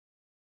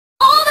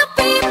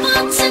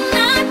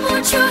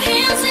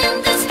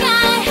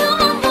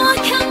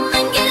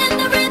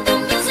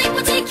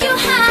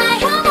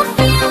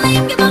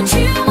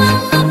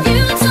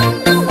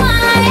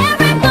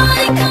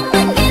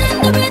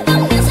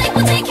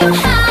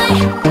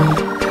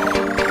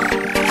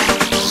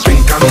Me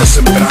encanta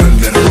sembrar el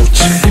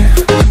derroche.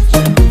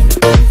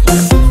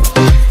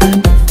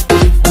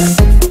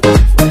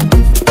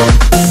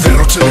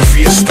 Derroche de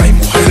fiesta y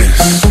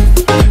mujeres,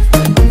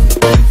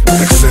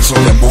 exceso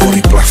de amor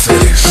y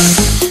placeres.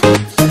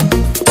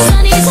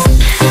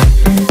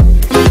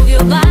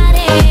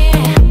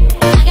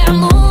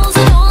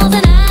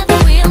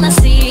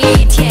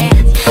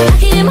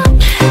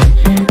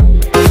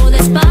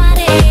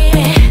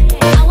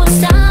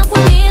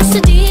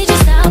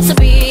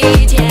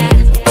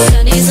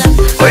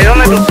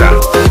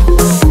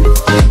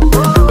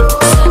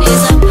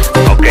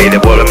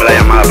 Devuélveme la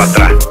llamada para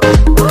atrás.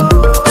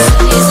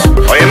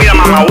 Oye, mira,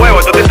 mamá huevo,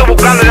 esto te estoy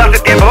buscando desde hace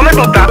tiempo. ¿Dónde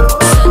tú estás?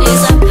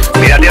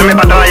 Mira, tírame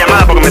para atrás la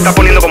llamada porque me está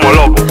poniendo como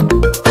loco.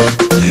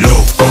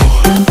 Loco,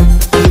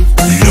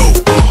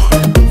 loco,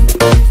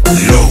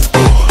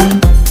 loco,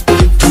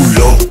 tú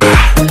loca.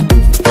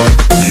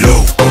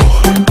 Loco,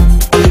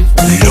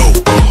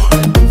 loco,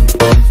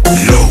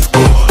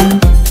 loco,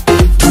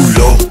 tú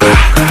loca.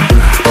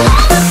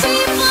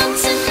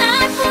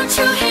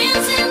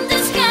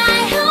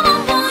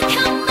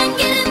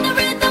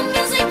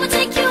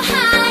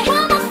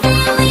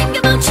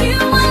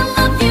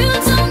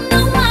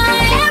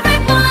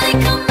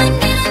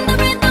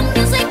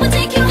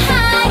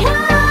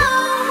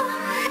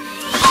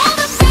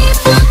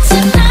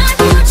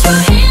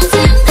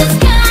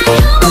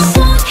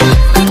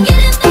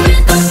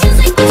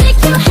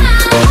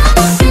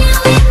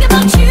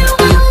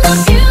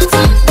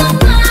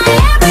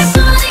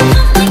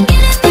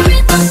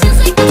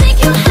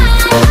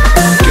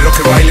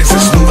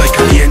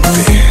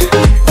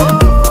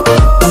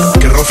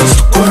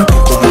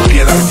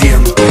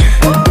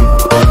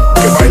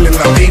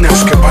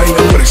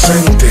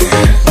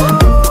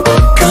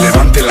 Que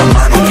levante la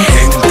mano mi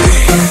gente.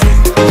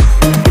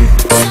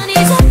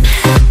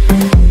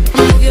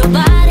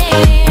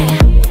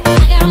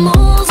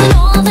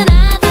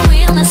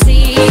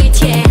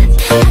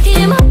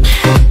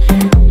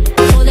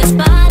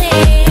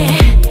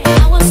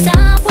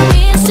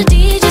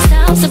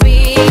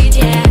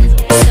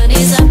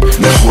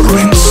 Mejor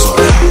ven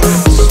sola.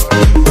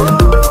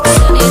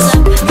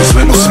 Nos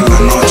vemos en la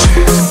noche.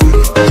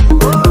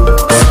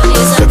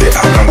 Que te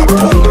abra la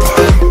pompa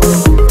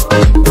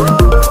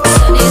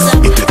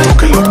y te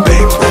toque los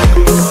pechos.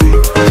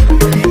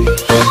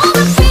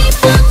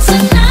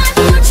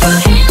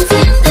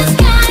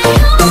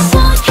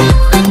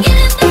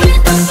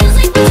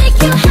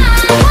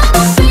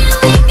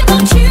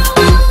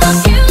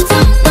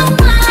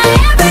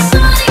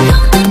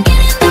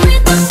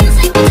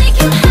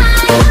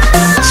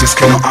 Si es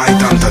que no hay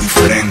tanta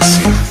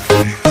diferencia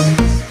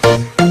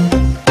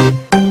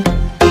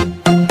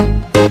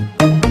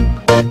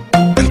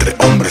entre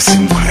hombres y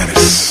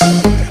mujeres.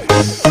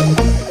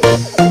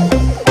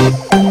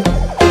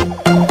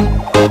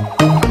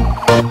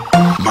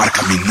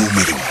 Marca mi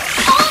número.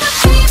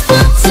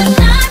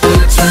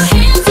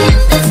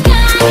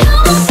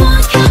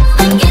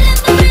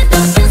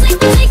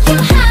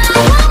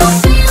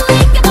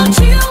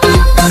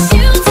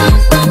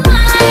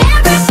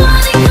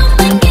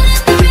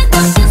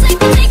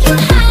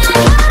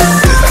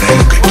 Te daré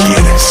lo que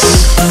quieres.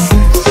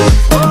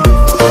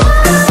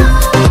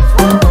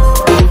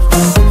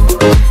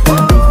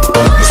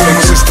 Nos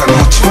vemos esta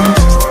noche.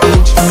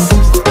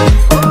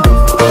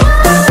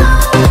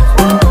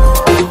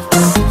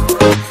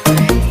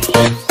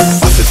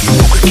 Hace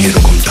tiempo que quiero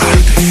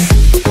contarte.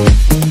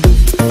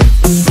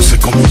 No sé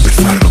cómo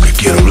empezar lo que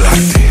quiero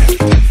hablarte.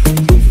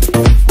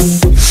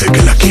 Sé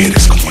que la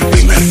quieres como el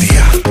primer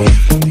día.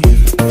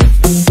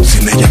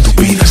 Sin ella tu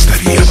vida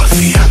estaría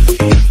vacía.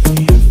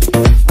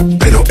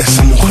 Pero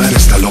esa mujer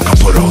está loca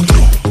por otro,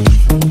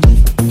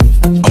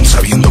 aun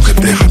sabiendo que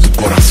deja tu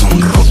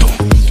corazón roto.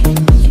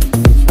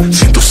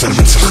 Siento ser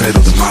mensajero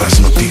de malas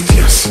noticias.